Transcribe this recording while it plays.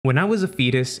When I was a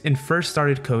fetus and first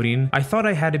started coding, I thought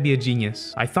I had to be a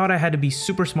genius. I thought I had to be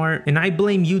super smart, and I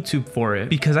blame YouTube for it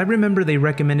because I remember they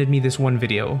recommended me this one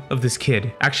video of this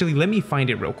kid. Actually, let me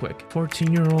find it real quick.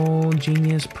 14-year-old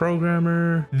genius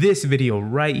programmer. This video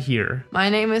right here. My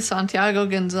name is Santiago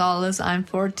Gonzalez. I'm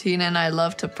 14 and I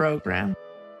love to program.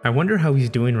 I wonder how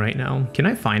he's doing right now. Can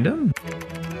I find him?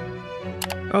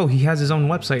 Oh, he has his own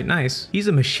website. Nice. He's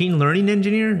a machine learning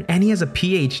engineer and he has a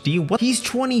PhD. What? He's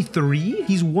 23?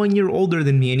 He's 1 year older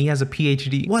than me and he has a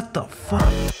PhD. What the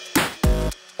fuck?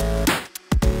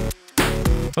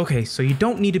 Okay, so you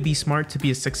don't need to be smart to be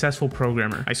a successful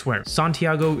programmer, I swear.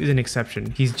 Santiago is an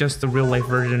exception. He's just the real life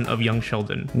version of young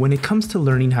Sheldon. When it comes to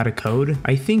learning how to code,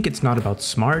 I think it's not about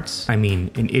smarts. I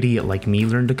mean, an idiot like me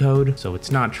learned to code, so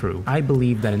it's not true. I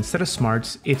believe that instead of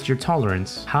smarts, it's your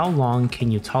tolerance. How long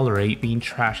can you tolerate being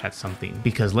trash at something?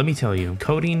 Because let me tell you,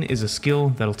 coding is a skill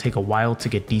that'll take a while to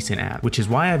get decent at, which is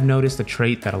why I've noticed a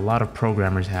trait that a lot of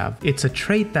programmers have. It's a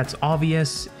trait that's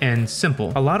obvious and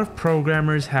simple. A lot of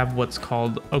programmers have what's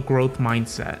called a growth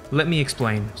mindset. Let me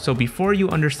explain. So before you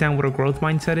understand what a growth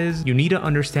mindset is, you need to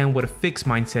understand what a fixed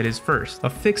mindset is first. A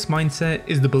fixed mindset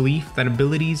is the belief that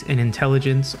abilities and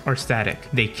intelligence are static.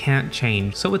 They can't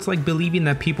change. So it's like believing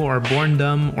that people are born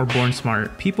dumb or born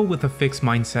smart. People with a fixed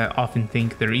mindset often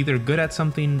think they're either good at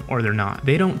something or they're not.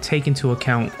 They don't take into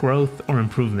account growth or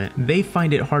improvement. They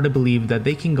find it hard to believe that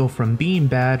they can go from being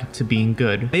bad to being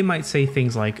good. They might say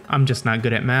things like, I'm just not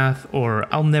good at math, or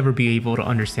I'll never be able to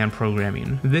understand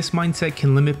programming. This mindset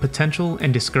can limit potential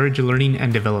and discourage learning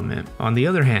and development. On the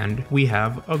other hand, we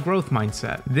have a growth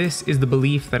mindset. This is the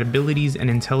belief that abilities and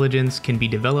intelligence can be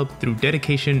developed through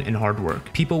dedication and hard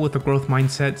work. People with a growth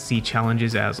mindset see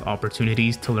challenges as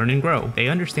opportunities to learn and grow. They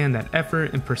understand that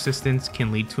effort and persistence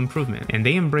can lead to improvement, and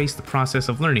they embrace the process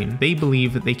of learning. They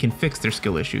believe that they can fix their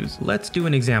skill issues. Let's do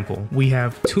an example. We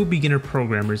have two beginner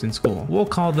programmers in school. We'll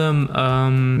call them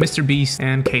Mr. Beast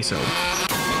and Queso.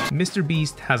 Mr.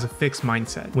 Beast has a fixed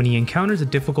mindset. When he encounters a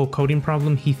difficult coding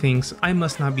problem, he thinks, I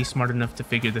must not be smart enough to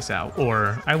figure this out,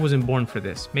 or I wasn't born for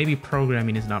this, maybe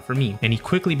programming is not for me, and he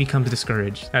quickly becomes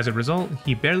discouraged. As a result,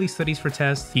 he barely studies for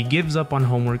tests, he gives up on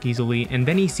homework easily, and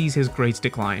then he sees his grades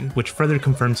decline, which further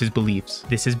confirms his beliefs.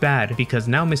 This is bad, because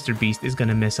now Mr. Beast is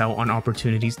gonna miss out on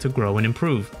opportunities to grow and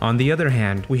improve. On the other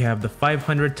hand, we have the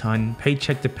 500-ton,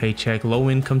 paycheck to paycheck,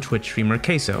 low-income Twitch streamer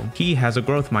Queso. He has a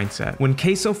growth mindset. When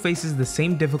Queso faces the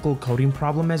same difficult coding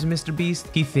problem as Mr. Beast,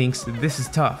 he thinks this is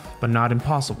tough, but not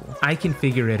impossible. I can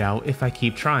figure it out if I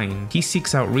keep trying. He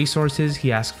seeks out resources,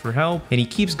 he asks for help, and he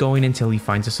keeps going until he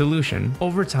finds a solution.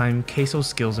 Over time, Queso's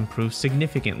skills improve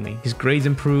significantly. His grades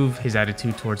improve, his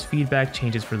attitude towards feedback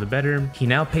changes for the better. He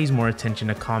now pays more attention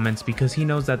to comments because he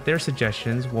knows that their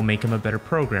suggestions will make him a better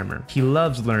programmer. He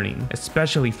loves learning,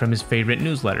 especially from his favorite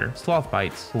newsletter, Sloth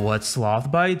Bytes. What's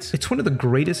Sloth Bytes? It's one of the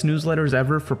greatest newsletters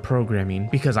ever for programming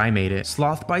because I made it.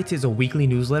 Sloth Bytes is a weekly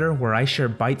newsletter where I share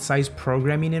bite-sized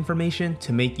programming information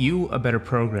to make you a better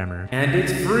programmer. And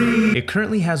it's free! It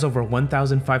currently has over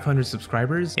 1,500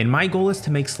 subscribers, and my goal is to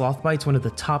make Sloth Bytes one of the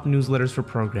top newsletters for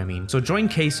programming. So join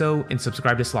Queso and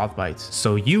subscribe to Sloth Bytes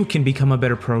so you can become a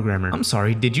better programmer. I'm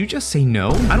sorry, did you just say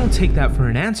no? I don't take that for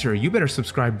an answer. You better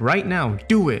subscribe right now.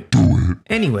 Do it.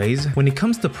 Anyways, when it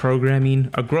comes to programming,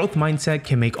 a growth mindset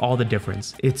can make all the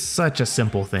difference. It's such a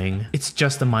simple thing. It's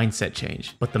just a mindset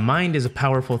change. But the mind is a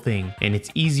powerful thing, and it's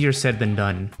easier said than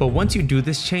done. But once you do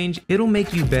this change, it'll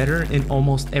make you better in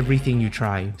almost everything you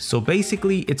try. So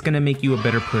basically, it's gonna make you a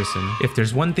better person. If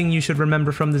there's one thing you should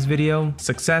remember from this video,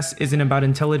 success isn't about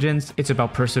intelligence, it's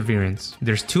about perseverance.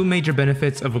 There's two major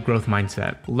benefits of a growth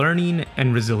mindset: learning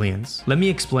and resilience. Let me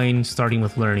explain, starting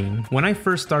with learning. When I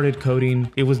first started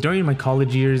coding, it was during my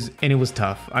college years, and it was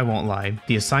tough, I won't lie.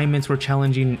 The assignments were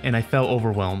challenging, and I felt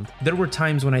overwhelmed. There were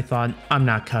times when I thought, I'm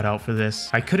not cut out for this.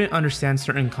 I couldn't understand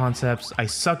certain concepts, I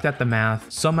sucked at the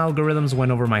math, some algorithms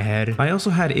went over my head. I also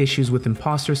had issues with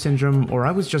imposter syndrome, or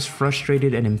I was just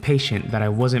frustrated and impatient that I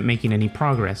wasn't making any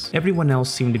progress. Everyone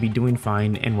else seemed to be doing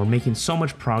fine and were making so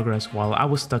much progress while I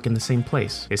was stuck in the same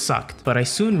place. It sucked. But I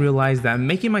soon realized that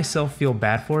making myself feel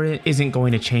bad for it isn't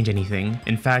going to change anything.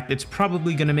 In fact, it's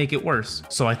probably gonna make it worse.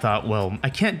 So I thought, well, I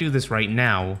can't do this right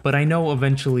now, but I know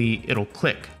eventually it'll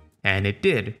click. And it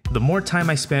did. The more time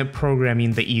I spent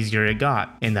programming, the easier it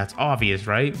got. And that's obvious,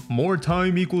 right? More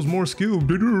time equals more skill.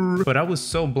 But I was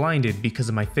so blinded because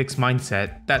of my fixed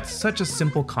mindset that such a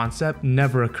simple concept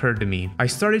never occurred to me. I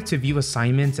started to view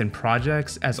assignments and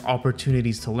projects as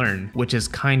opportunities to learn, which is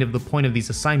kind of the point of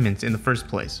these assignments in the first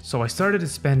place. So I started to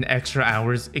spend extra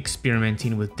hours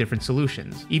experimenting with different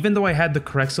solutions. Even though I had the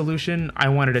correct solution, I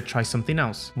wanted to try something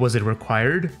else. Was it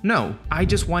required? No. I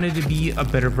just wanted to be a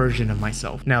better version of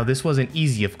myself. Now, this wasn't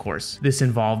easy, of course. This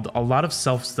involved a lot of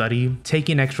self-study,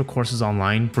 taking extra courses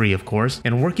online, free of course,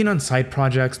 and working on side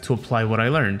projects to apply what I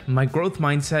learned. My growth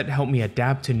mindset helped me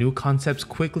adapt to new concepts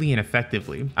quickly and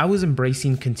effectively. I was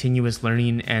embracing continuous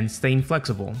learning and staying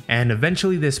flexible, and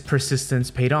eventually this persistence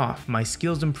paid off. My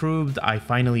skills improved, I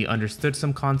finally understood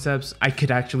some concepts, I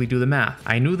could actually do the math.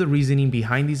 I knew the reasoning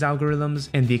behind these algorithms,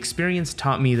 and the experience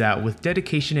taught me that with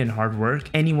dedication and hard work,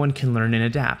 anyone can learn and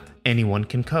adapt. Anyone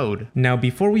can code. Now,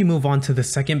 before we move on to the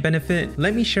second benefit,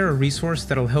 let me share a resource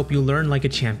that'll help you learn like a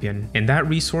champion. And that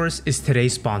resource is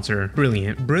today's sponsor,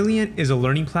 Brilliant. Brilliant is a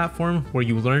learning platform where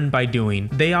you learn by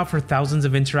doing. They offer thousands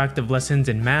of interactive lessons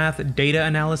in math, data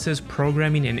analysis,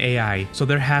 programming, and AI, so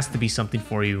there has to be something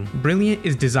for you. Brilliant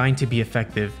is designed to be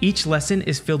effective. Each lesson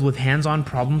is filled with hands-on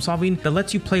problem solving that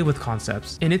lets you play with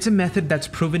concepts. And it's a method that's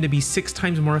proven to be 6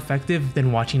 times more effective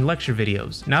than watching lecture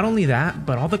videos. Not only that,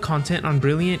 but all the content on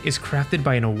Brilliant is crafted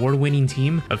by an award-winning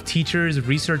team of teachers,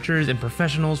 researchers, and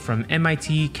professionals from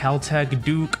MIT, Caltech,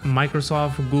 Duke,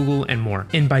 Microsoft, Google, and more.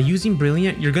 And by using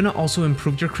Brilliant, you're gonna also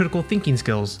improve your critical thinking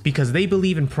skills because they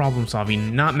believe in problem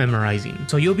solving, not memorizing.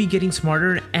 So you'll be getting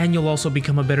smarter and you'll also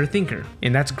become a better thinker.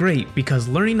 And that's great because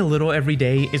learning a little every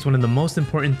day is one of the most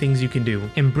important things you can do.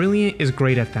 And Brilliant is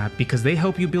great at that because they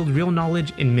help you build real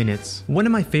knowledge in minutes. One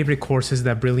of my favorite courses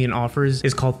that Brilliant offers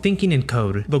is called Thinking in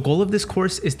Code. The goal of this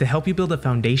course is to help you build a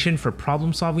foundation for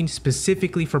problem solving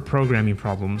specifically for programming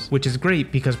problems, which is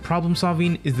great because problem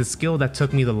solving is the skill that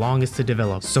took me the longest to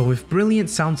develop. So if Brilliant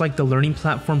sounds like the learning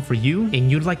platform for you and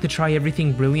you'd like to try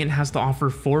everything Brilliant has to offer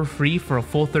for free for a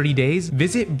full 30 days,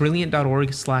 visit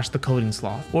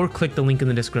brilliant.org/thecodingsloth or click the link in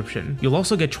the description. You'll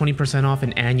also get 20% off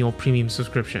an annual premium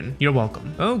subscription. You're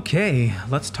welcome. Okay,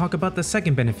 let's talk about the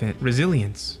second benefit,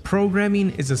 resilience.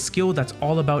 Programming is a skill that's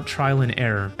all about trial and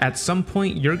error. At some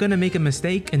point, you're gonna make a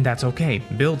mistake and that's okay.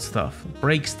 Build stuff,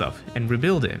 break stuff, and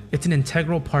rebuild it. It's an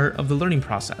integral part of the learning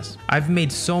process. I've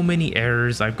made so many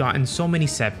errors, I've gotten so many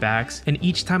setbacks, and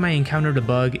each time I encountered a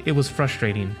bug, it was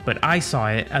frustrating, but I saw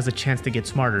it as a chance to get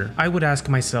smarter. I would ask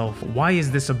myself, why is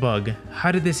this a bug?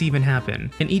 How did this even happen?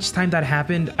 And each time that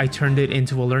happened, I turned it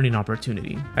into a learning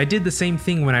opportunity. I did the same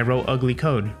thing when I wrote ugly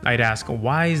code. I'd ask,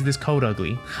 why is this code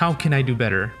ugly? How can I do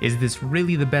better? Is this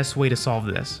really the best way to solve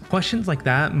this? Questions like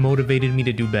that motivated me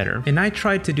to do better, and I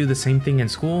tried to do the same thing in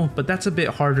school, but that's a bit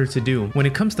harder to do. When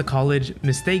it comes to college,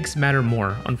 mistakes matter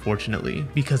more, unfortunately,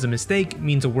 because a mistake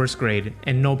means a worse grade,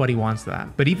 and nobody wants that.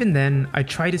 But even then, I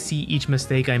try to see each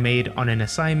mistake I made on an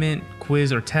assignment,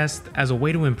 quiz, or test as a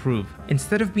way to improve.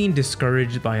 Instead of being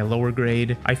discouraged by a lower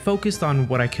grade, I focused on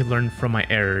what I could learn from my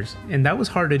errors, and that was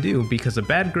hard to do because a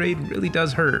bad grade really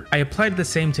does hurt. I applied the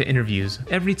same to interviews.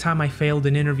 Every time I failed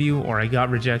an interview or I got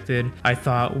rejected, I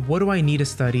thought, what do I need to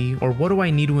study, or what do I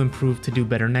need to improve to do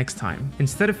better next time?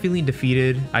 Instead of feeling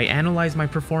defeated, I analyzed my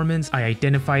performance, I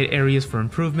identified areas for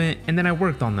improvement, and then I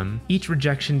worked on them. Each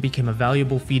rejection became a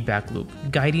valuable feedback loop,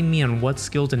 guiding me on what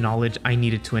skills and knowledge I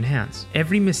needed to enhance.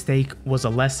 Every mistake was a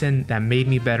lesson that made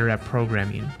me better at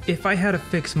programming. If I had a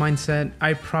fixed mindset,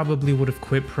 I probably would have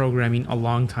quit programming a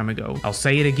long time ago. I'll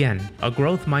say it again, a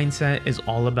growth mindset is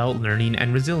all about learning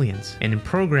and resilience, and in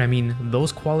programming,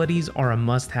 those qualities are a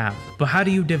must-have. But how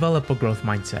do you develop a growth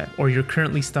mindset? Or you're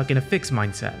currently stuck in a fixed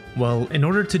mindset? Well, in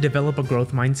order to develop a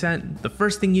growth mindset, the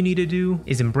first thing you need to do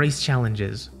is embrace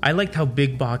challenges. I liked how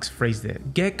Big Box phrased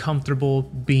it. Get comfortable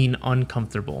being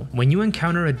uncomfortable. When you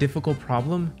encounter a difficult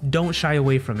problem, don't shy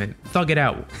away from it. Thug it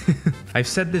out. I've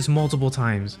said this multiple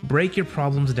times. Break your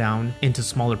problems down into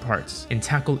smaller parts and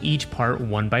tackle each part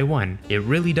one by one. It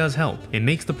really does help. It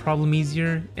makes the problem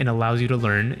easier and allows you to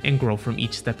learn and grow from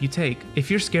each step you take. If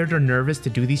you're scared or nervous to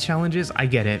do these challenges, I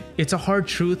get it. It's a hard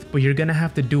truth, but you're gonna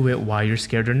have to do it while you're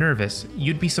scared or nervous.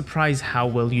 You'd be surprised how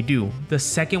well you do. The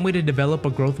second way to develop a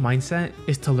growth mindset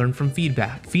is to learn from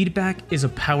feedback. Feedback is a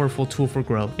powerful tool for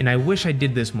growth, and I wish I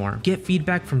did this more. Get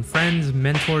feedback from friends,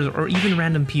 mentors, or even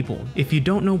random people. If you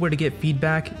don't know where to get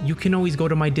feedback, you can always go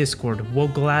to my Discord. We'll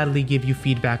gladly give you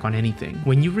feedback on anything.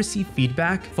 When you receive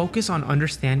feedback, focus on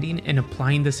understanding and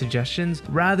applying the suggestions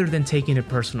rather than taking it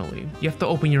personally. You have to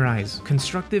open your eyes.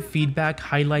 Constructive feedback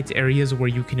highlights areas where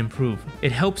you can improve.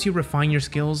 It helps you refine your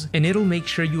skills, and it'll make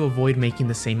sure you avoid making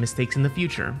the same mistakes in the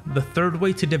future. The third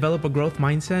way to develop a growth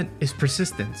mindset is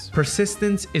persistence.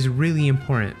 Persistence is really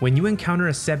important. When you encounter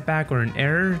a setback or an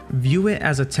error, view it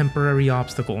as a temporary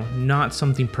obstacle, not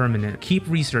something permanent. Keep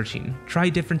researching, try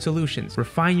different solutions,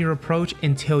 refine your approach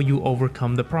until you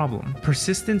overcome the problem.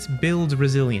 Persistence builds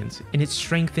resilience, and it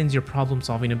strengthens your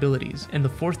problem-solving abilities. And the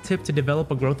fourth tip to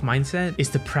develop a growth mindset is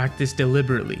to practice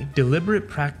deliberately. Deliberate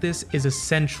practice is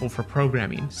essential for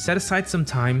programming. Set aside some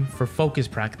time for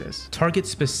focused practice. practice. Target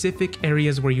specific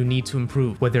areas where you need to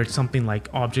improve, whether it's something like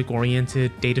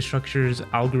object-oriented, data structures,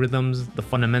 algorithms, the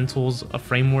fundamentals, a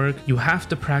framework. You have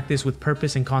to practice with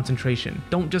purpose and concentration.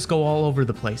 Don't just go all over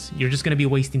the place. You're just going to be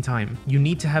wasting time. You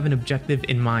need to have an objective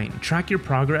in mind. Track your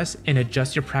progress and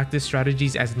adjust your practice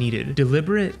strategies as needed.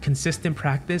 Deliberate, consistent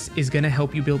practice is going to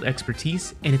help you build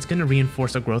expertise, and it's going to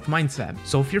reinforce a growth mindset.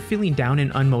 So if you're feeling down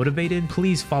and unmotivated,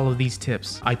 please follow these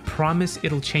tips. I promise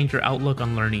it'll change your outlook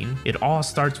on learning. It all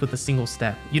starts with a single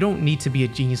step. You don't need to be a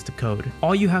genius to code.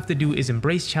 All you have to do is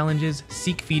embrace challenges,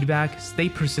 seek feedback, stay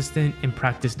persistent, and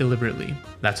practice deliberately.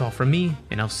 That's all from me,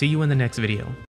 and I'll see you in the next video.